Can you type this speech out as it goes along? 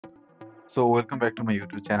So welcome back to my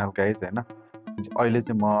YouTube channel guys होइन अहिले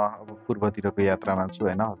चाहिँ म अब पूर्वतिरको यात्रामा छु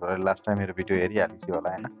होइन हजुरहरूले लास्ट टाइम मेरो भिडियो हेरिहालेको थियो होला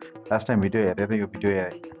होइन लास्ट टाइम भिडियो हेरेर यो भिडियो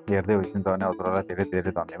हेर्दै होइसिन्छ भने हजुरहरूलाई धेरै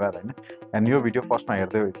धेरै धन्यवाद होइन एन्ड यो भिडियो फर्स्टमा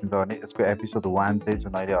हेर्दै होइसिन्छ भने यसको एपिसोड 1 चाहिँ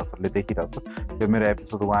जुन अहिले हजुरले देखिरहेको छु त्यो मेरो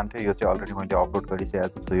एपिसोड 1 थियो यो चाहिँ अलरेडी मैले अपलोड गरिसकेको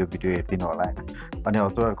छु सो यो भिडियो हेरिदिनु होला होइन अनि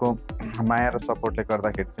हजुरहरूको माया र सपोर्टले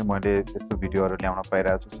गर्दाखेरि चाहिँ मैले यस्तो भिडियोहरू ल्याउन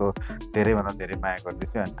पाइरहेको छु सो धेरैभन्दा धेरै माया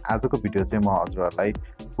गर्दैछु अनि आजको भिडियो चाहिँ म हजुरहरूलाई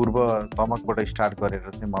पूर्व दमकबाट स्टार्ट गरेर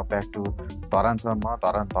चाहिँ म back to धरानसम्म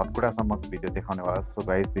धनकुटासम्मको video देखाउनेवाला so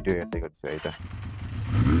guys video हेर्दै गर्छु है त।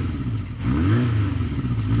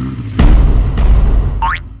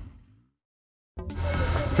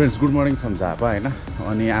 Friends good morning from Jhapa होइन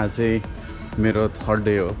अनि आज चाहिँ मेरो थर्ड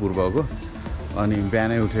डे हो पूर्वको अनि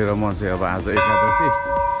बिहानै उठेर म चाहिँ अब आज एकादशी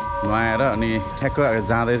नुहाएर अनि ठ्याक्क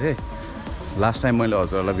जाँदै थिएँ। लास्ट टाइम मैले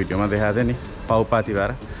हजुरहरूलाई भिडियोमा देखाएको थिएँ नि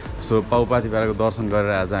पाउपातिबार सो पाउपातिबारको दर्शन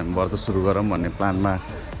गरेर आज हामी व्रत सुरु गरौँ भन्ने प्लानमा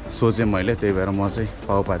सोचेँ मैले त्यही भएर म चाहिँ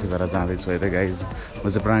पाउपातिबार जाँदैछु है त गाइज। म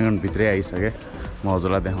चाहिँ प्राङ्गणभित्रै आइसकेँ म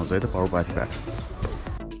हजुरलाई देखाउँछु है त पाउपातिबार।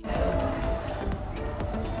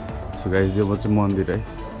 सो गाइज यो चाहिँ मन्दिर है।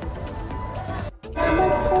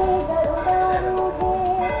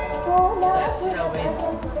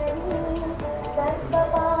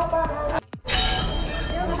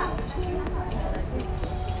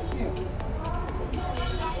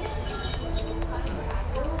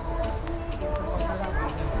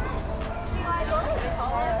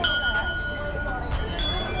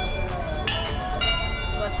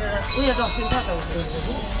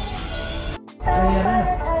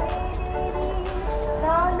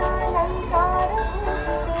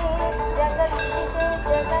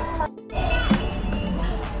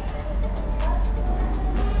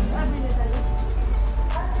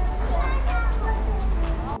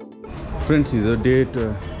 फ्रेन्ड्स हिजो डेट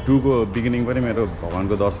 2 को बिगिनिङ पनि मेरो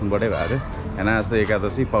भगवानको दर्शनबाटै भएको थियो होइन। आज त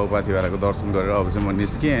एकादशी पाउपातिबारको दर्शन गरेर अब चाहिँ म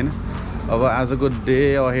निस्केँ होइन। अब आजको डे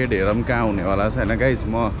अहेड हेरौँ कहाँ हुनेवाला छ होइन गाइज।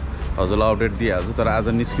 म हजुरलाई अपडेट दिइहाल्छु तर आज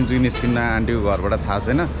निस्किन्छु कि निस्किन्न आन्टीको घरबाट थाहा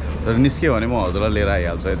छैन तर निस्क्यो भने म हजुरलाई लिएर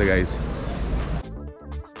आइहाल्छु है त गाइज।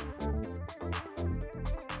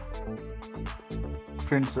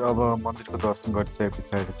 फ्रेन्ड्स अब मन्दिरको दर्शन गरिसके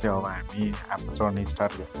पछाडि चाहिँ अब हामी हाम्रो जर्नी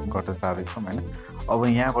स्टार्ट गर्न जाँदैछौँ होइन। अब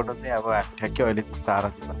यहाँबाट चाहिँ अब हामी ठ्याक्कै अहिले चाहिँ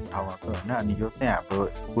 4 भन्ने ठाउँमा छ होइन। अनि यो चाहिँ हाम्रो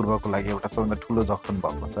पूर्वको लागि एउटा सबभन्दा ठुलो जक्सन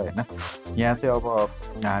भएको छ होइन। यहाँ चाहिँ अब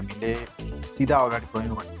हामीले सिधा अगाडि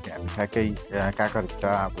गयौँ भने चाहिँ हामी ठ्याक्कै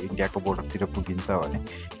काकरभिट्टा अब इन्डियाको बोर्डरतिर पुगिन्छ भने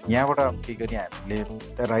यहाँबाट के गरी हामीले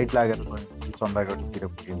राइट लागेर गयौँ चन्दागढीतिर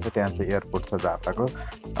पुगिन्छ। त्यहाँ चाहिँ एयरपोर्ट छ झापाको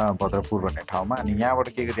भद्रपुर भन्ने ठाउँमा। अनि यहाँबाट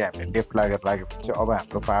के गरी हामीले लेफ्ट लागेर लागेपछि अब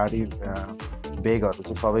हाम्रो पहाडी बेगहरू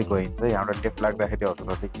चाहिँ सबै गइन्छ। यहाँबाट लेफ्ट लाग्दाखेरि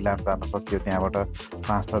हजुरहरूले किलाम जान सक्यो, त्यहाँबाट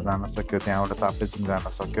पाँचथर जान सक्यो, त्यहाँबाट साप्लेजुङ जान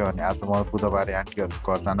सक्यो। अनि आज म बुधबारे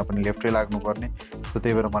आन्टीहरूको घर जान पनि लेफ्टै लाग्नुपर्ने सो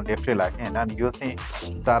त्यही भएर म लेफ्टै लागेँ होइन। अनि यो चाहिँ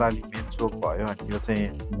चाराली मेन चोक भयो अनि यो चाहिँ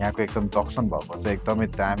यहाँको एकदम जक्सन भएको छ, एकदमै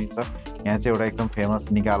दामी छ। यहाँ चाहिँ एउटा एकदम फेमस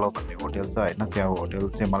निकालो भन्ने होटेल छ होइन। त्यो होटेल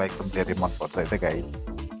चाहिँ मलाई एकदम धेरै मनपर्छ है त गाइज।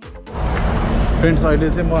 फ्रेन्ड्स अहिले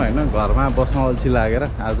चाहिँ म होइन घरमा बस्न अल्छी लागेर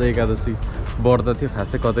आज एकादशी व्रत थियो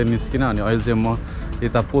खासै कतै निस्किन। अनि अहिले चाहिँ म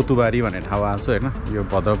यता पोतुबारी भन्ने ठाउँ आएको छु होइन। यो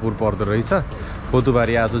भद्रपुर पर्दो रहेछ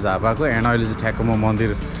पोतुबारी आएको छु झापाको एन्ड अहिले चाहिँ ठ्याक्क म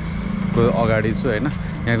मन्दिरको अगाडि छु होइन।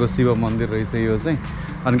 यहाँको शिव मन्दिर रहेछ यो चाहिँ।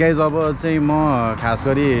 अनि गाइज अब चाहिँ म खास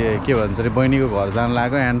गरी के भन्छ अरे बहिनीको घर जान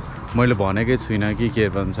लाग्यो एन्ड मैले भनेकै छुइनँ कि के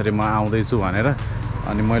भन्छ अरे म आउँदैछु भनेर।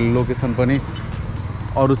 अनि मैले लोकेसन पनि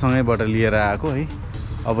अरूसँगैबाट लिएर आएको है।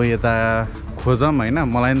 अब यता खोजौँ होइन,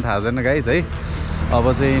 मलाई पनि थाहा छैन गाइज है। अब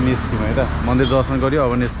चाहिँ निस्क्यौँ है त, मन्दिर दर्शन गऱ्यो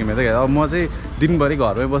अब निस्क्यौँ है त गाइज। अब म चाहिँ दिनभरि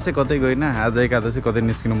घरमै बसेँ कतै गइनँ, आज एकादशी कतै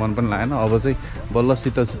निस्किनु मन पनि लागेन। अब चाहिँ बल्ल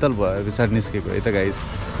शीतल शीतल भयो पछाडि निस्केको है त गाइज।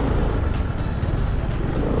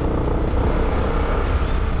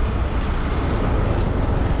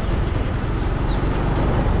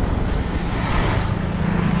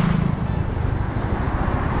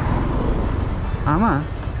 आमा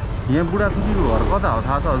यहाँ बुढाथोकीको घर कता हो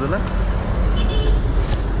थाहा छ हजुरलाई?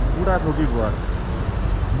 बुढाथोकीको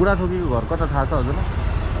घर कता थाहा छ हजुरलाई?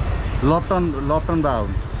 लप्टन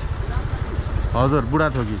बाहुन हजुर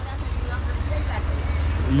बुढाथोकी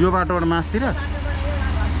यो बाटोबाट मासतिर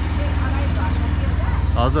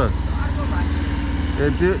हजुर। ए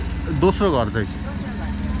त्यो दोस्रो घर चाहिँ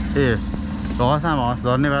ए हस् आमा हस्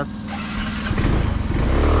धन्यवाद।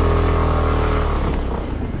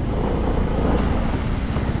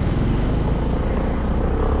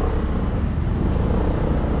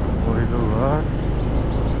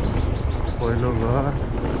 पहिलो घर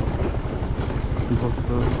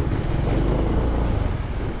दोस्रो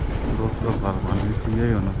घर भनेपछि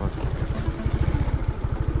यही हुनुपर्छ।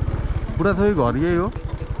 बुढाथोकी घर यही हो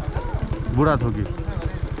बुढा थोकी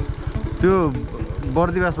त्यो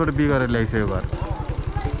बर्दिवासबाट बि गरेर ल्याइसक्यो घर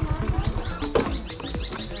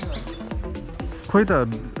खोइ त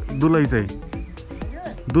दुलै चाहिँ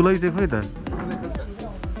खोइ त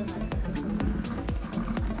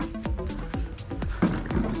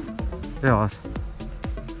ए हस्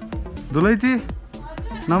दुलैजी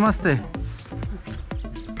नमस्ते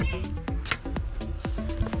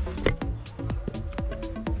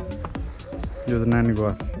यो त नानीको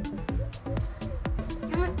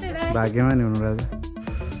भाग्यमा नि हुनु राजा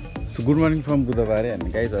सो गुड मर्निङ फ्रम बुधबार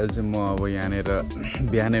अनि गाइज अहिले चाहिँ म अब यहाँनिर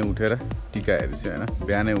बिहानै उठेर टिका हेर्छु होइन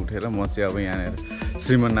बिहानै उठेर म चाहिँ अब यहाँनिर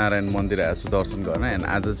श्रीमन्नारायण मन्दिर आएको छु दर्शन गर्न एन्ड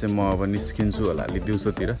आज चाहिँ म अब निस्किन्छु होला अलि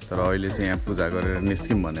दिउँसोतिर तर अहिले चाहिँ यहाँ पूजा गरेर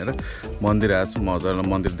निस्किम भनेर मन्दिर आएको छु म हजुरलाई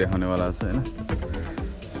मन्दिर देखाउनेवाला छु होइन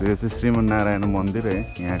सो यो चाहिँ श्रीमन्नारायण मन्दिर है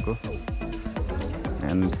यहाँको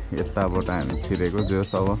एन्ड यताबाट हामी छिरेको जो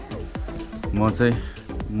अब म चाहिँ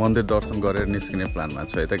मन्दिर दर्शन गरेर निस्किने प्लानमा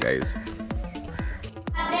छु है त गाइज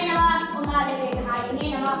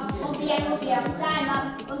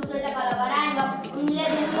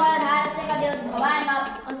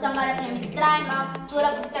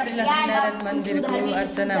नारायण मन्दिरको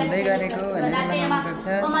अर्चना हुँदै गरेको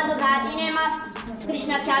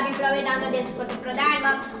कृष्ण ख्यापी प्रवेदान्त देशको प्रदान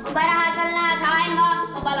वराह चलनाथाय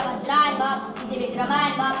बलभद्राय विक्रमाय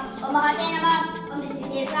महते नमः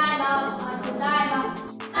ऋषिकेशाय अच्युताय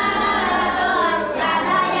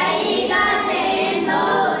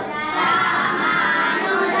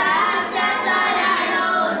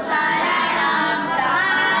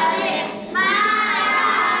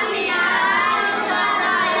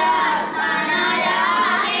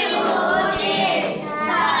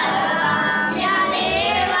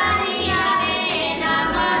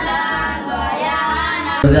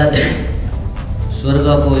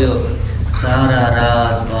स्वर्गको यो सारा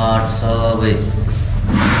राजपाट सबै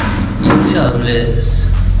यक्षहरूले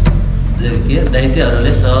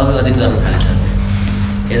दैत्यहरूले सब अधीन गर्न थालेछ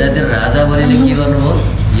यतातिर राजा बलिले के गर्नुभयो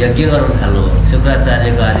यज्ञ गर्न थाल्नुभयो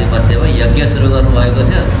शुक्राचार्यको आधिपत्यमा यज्ञ सुरु गर्नुभएको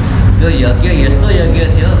थियो त्यो यज्ञ यस्तो यज्ञ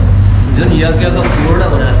थियो जुन यज्ञको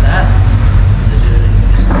पूर्ण हुनासाथ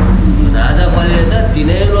राजा बलिले त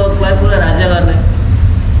तिनै लोकलाई पुरा राज्य गर्ने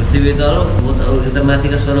पृथ्वी तल यता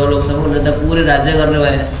माथिको स्वर्गलोकसम्म उनीहरू त पुरै राज्य गर्ने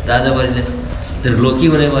भए राजा बलिले त्यो लोकी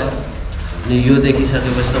हुने भयो अनि यो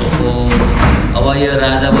देखिसकेपछि त अब यो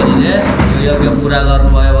राजा बलिले यो यज्ञ पुरा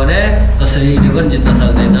गर्नुभयो भने कसैले पनि जित्न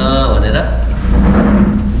सक्दैन भनेर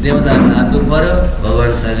देवताहरू हात दुख्नु पर्यो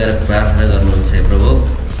भगवान्सँग प्रार्थना गर्नुहुन्छ हे प्रभु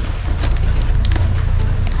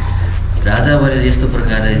राजा बलिले यस्तो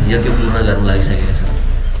प्रकारले यज्ञ पूर्ण गर्न लागिसकेका छन्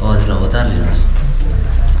अब हजुरलाई अवतार लिनुहोस्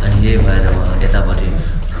अनि यही भएर म यतापट्टि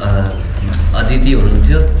अदिति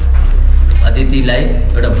हुनुहुन्थ्यो अदितिलाई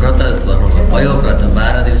एउटा व्रत गर्नुभयो भयो व्रत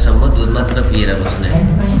 12 दिनसम्म दुध मात्र पिएर बस्ने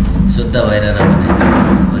शुद्ध भएर रहने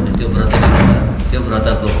अनि त्यो व्रत लिनुभयो त्यो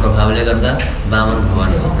व्रतको प्रभावले गर्दा वामन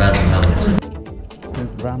भगवानको प्रादुर्भाव हुन्छ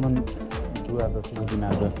ब्राह्मण द्वादशीको दिन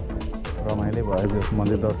आज रमाइलो भयो जस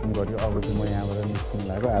मन्दिर दर्शन गर्यो अब चाहिँ म यहाँबाट निस्किनु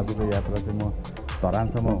लाग्यो आजको यात्रा चाहिँ म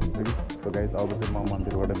धरानसम्म हुन्छ कि त्यो गाइज अब चाहिँ म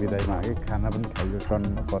मन्दिरबाट बिदाइ मागेँ खाना पनि खाइयो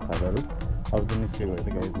टन्न प्रसादहरू अब चाहिँ निस्केको हो त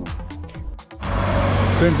गाइज म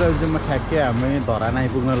फ्रेन्ड्स अहिले चाहिँ म ठ्याक्कै हामी धरान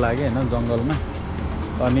आइपुग्न लागेँ होइन जङ्गलमा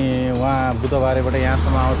अनि उहाँ बुधबारबाट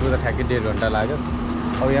यहाँसम्म आउँछु त ठ्याक्कै 1.5 घन्टा लाग्यो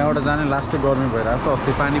अब यहाँबाट जाने लास्टै गर्मी भइरहेको छ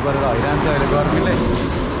अस्ति पानी परेर हैरान छ अहिले गर्मीले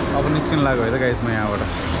अब निस्किनु लाग्यो है त गाइज म यहाँबाट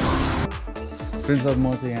फ्रेन्ड्स अब म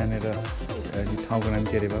चाहिँ यहाँनिर ठाउँको नाम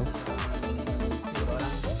के अरे भयो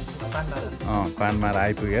पानमारा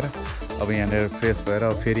आइपुगेर अब यहाँनिर फ्रेस भएर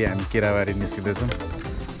अब फेरि हामी केराबारी निस्किँदैछौँ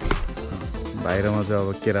बाहिरमा चाहिँ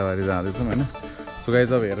अब केराबारी जाँदैछौँ होइन सो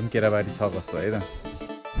गाइज अब हेरौँ केराबारी छ कस्तो है त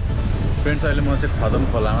फ्रेन्ड्स अहिले म चाहिँ खदम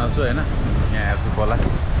खोलामा छु होइन यहाँ हेर्छु खोला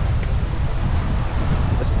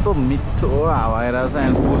यस्तो मिठो हावा आइरहेको छ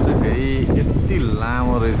यहाँ पुल चाहिँ फेरि यति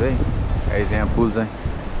लामो रहेछ है गाइज यहाँ पुल चाहिँ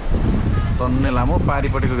टन्नै लामो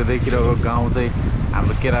पारिपट्टिको देखिरहेको गाउँ चाहिँ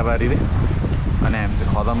हाम्रो केराबारी रे अनि हामी चाहिँ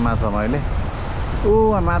खदममा छौँ अहिले ऊ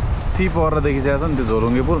माथि पर देखिसकेको छ नि त्यो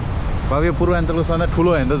झोलुङ्गे पुल बाबु यो पूर्वाञ्चलको सधैँ ठुलो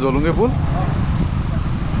होइन त झोलुङ्गे पुल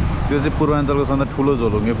त्यो चाहिँ पूर्वाञ्चलको सधैँ ठुलो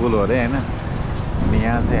झोलुङ्गे पुल हो अरे होइन अनि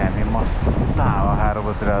यहाँ चाहिँ हामी मस्त हावा खाएर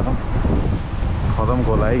बसिरहेको छौँ खदम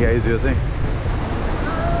खोला है गाइज यो चाहिँ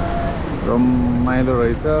रमाइलो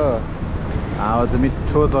रहेछ हावा चाहिँ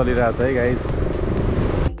मिठो चलिरहेको छ है guys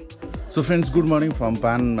so friends good morning from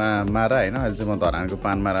पानमारा होइन अहिले चाहिँ म धरानको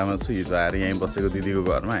पानमारामा छु हिजो आएर यहीँ बसेको दिदीको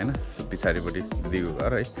घरमा होइन पछाडिपट्टि दिदीको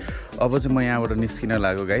घर है अब चाहिँ म यहाँबाट निस्किन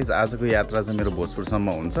लाग्यो गाइज आजको यात्रा चाहिँ मेरो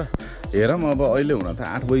भोजपुरसम्म हुन्छ हेरौँ अब अहिले हुन त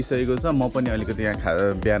 8 बजिसकेको छ म पनि अलिकति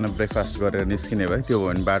यहाँ बिहान ब्रेकफास्ट गरेर निस्किने भए त्यो भयो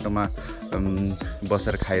भने बाटोमा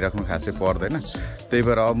बसेर खाइराख्नु खासै पर्दैन त्यही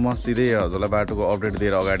भएर अब म सिधै हजुरलाई बाटोको अपडेट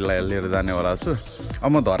दिएर अगाडि लिएर जानेवाला छु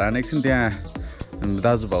अब म धरान एकछिन त्यहाँ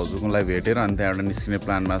दाजु भाउजूकोलाई भेटेर अनि त्यहाँबाट निस्किने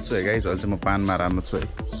प्लानमा छु है गाइस अहिले चाहिँ म पानमारामा छु है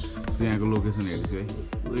यहाँको लोकेसन हेर्छु है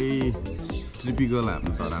उही टिपिकल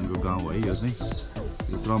हाम्रो धरानको गाउँ है यो चाहिँ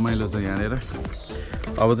रमाइलो छ यहाँनिर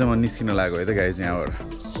अब चाहिँ म निस्किन लाग्यो है त गाइस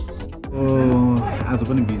यहाँबाट आज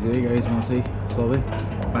पनि भिज्यो है गाइस म चाहिँ सबै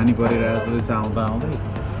पानी परिरहेको छ आउँदा आउँदै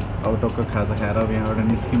अब टक्क खाजा खाएर अब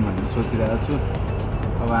यहाँबाट निस्किउँ भन्ने सोचिरहेको छु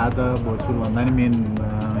अब आज भोजपुर भन्दा नि मेन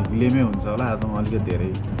हिलेमै हुन्छ होला आज म अलिकति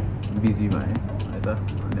धेरै बिजी भएँ है त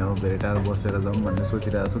अनि अब धेरै टाढो बसेर जाउँ भन्ने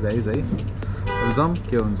सोचिरहेको छु गाइस है अब जाउँ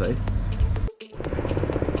के हुन्छ है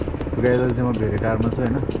गाइस चाहिँ म धेरै टाढोमा छु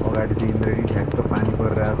होइन अगाडि चाहिँ इन्द्रेणी ठ्याक्क पानी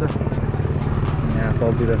परिरहेको छ यहाँ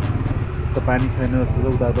तलतिर त पानी छैन जस्तो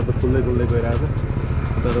छ उता त खुल्दै गइरहेको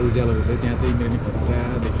छ तर उज्यालो छ त्यहाँ चाहिँ इन्द्रेणी खतरा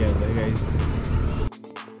देखिरहेको छ है गाइस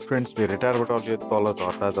फ्रेन्ड्स धेरै टाढोबाट अलिकति तल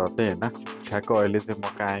झर्दा झर्दै होइन ठ्याक्क अहिले चाहिँ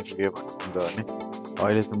म कहाँ आइपुगेँ भन्नुहुन्छ भने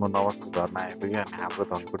अहिले चाहिँ म नमस्ते झरना आइपुगेँ अनि हाम्रो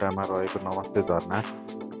धनकुटामा रहेको नमस्ते झरना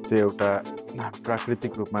चाहिँ एउटा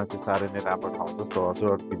प्राकृतिक रूपमा चाहिँ साह्रै नै राम्रो ठाउँ छ सो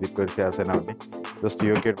हजुरहरू भिजिट गरिसकेको छैन भने जस्तो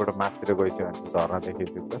यो गेटबाट माथितिर गइसक्यो भने चाहिँ झरना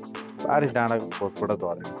देखिन्छ साह्रै डाँडाको खोजबाट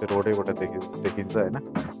झरेर चाहिँ रोडैबाट देखिन्छ होइन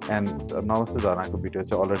एन्ड नमस्ते झरनाको भिडियो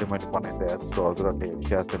चाहिँ अलरेडी मैले बनाइसकेको छु सो हजुरहरूले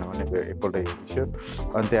हेरिसकेको छैन भने एकपल्ट हेरिसक्यो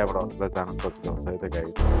अनि त्यहाँबाट हजुरलाई जान सजिलो हुन्छ है त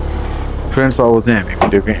गाइस फ्रेन्ड्स अब चाहिँ हामी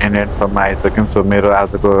भिडियोको एन्डसम्म आइसक्यौँ सो मेरो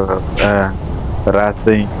आजको रात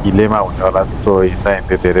चाहिँ हिलेमा हुनेवाला छ सो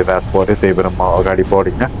हिँड्दा धेरै रात पऱ्यो त्यही भएर म अगाडि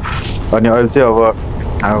बढिनँ अनि अहिले चाहिँ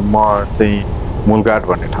अब म चाहिँ मूलघाट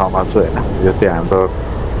भन्ने ठाउँमा छु होइन यो चाहिँ हाम्रो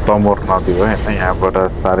तमोर नदी हो होइन यहाँबाट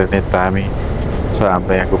साह्रै नै दामी छ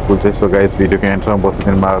हाम्रो यहाँको पुल चाहिँ सो गाइस भिडियोको एन्डसम्म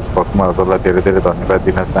बसिदिनुमा भक्कमा हजुरलाई धेरै धेरै धन्यवाद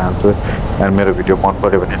दिन चाहन्छु एन्ड मेरो भिडियो मन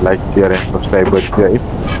पऱ्यो भने लाइक सेयर एन्ड सब्सक्राइब गरिदियो है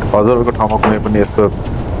हजुरहरूको ठाउँमा कुनै पनि यस्तो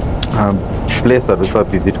प्लेसहरू छ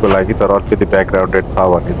भिजिटको लागि तर अलिकति ब्याकग्राउन्डेड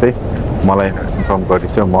छ भने चाहिँ मलाई इन्फर्म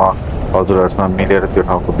गरिदिन्छु म हजुरहरूसँग मिलेर त्यो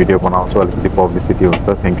ठाउँको भिडियो बनाउँछु अलिकति पब्लिसिटी हुन्छ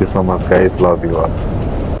thank you so much guys love you all